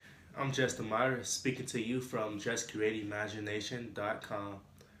I'm Justin Myers speaking to you from justcreateimagination.com.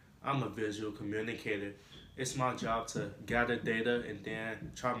 I'm a visual communicator. It's my job to gather data and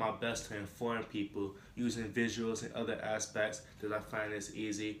then try my best to inform people using visuals and other aspects that I find is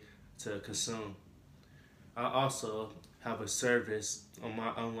easy to consume. I also have a service on my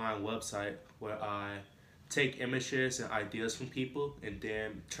online website where I take images and ideas from people and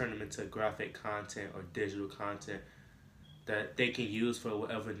then turn them into graphic content or digital content that they can use for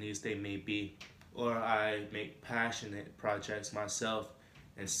whatever needs they may be. Or I make passionate projects myself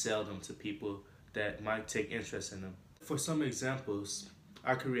and sell them to people that might take interest in them. For some examples,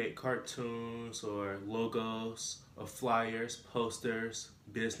 I create cartoons or logos or flyers, posters,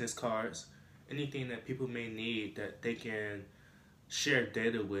 business cards, anything that people may need that they can share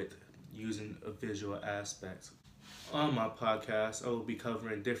data with using a visual aspect. On my podcast, I will be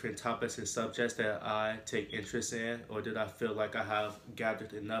covering different topics and subjects that I take interest in or that I feel like I have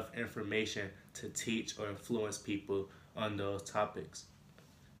gathered enough information to teach or influence people on those topics.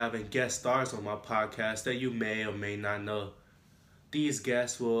 Having guest stars on my podcast that you may or may not know. These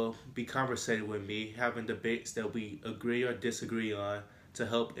guests will be conversating with me, having debates that we agree or disagree on to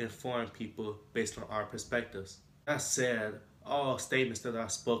help inform people based on our perspectives. That said, all statements that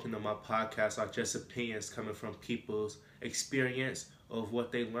I've spoken on my podcast are just opinions coming from people's experience of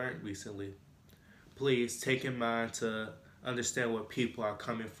what they learned recently. Please take in mind to understand where people are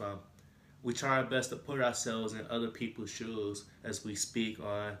coming from. We try our best to put ourselves in other people's shoes as we speak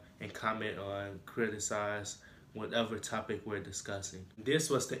on and comment on, criticize whatever topic we're discussing. This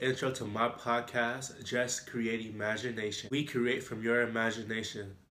was the intro to my podcast, Just Create Imagination. We create from your imagination.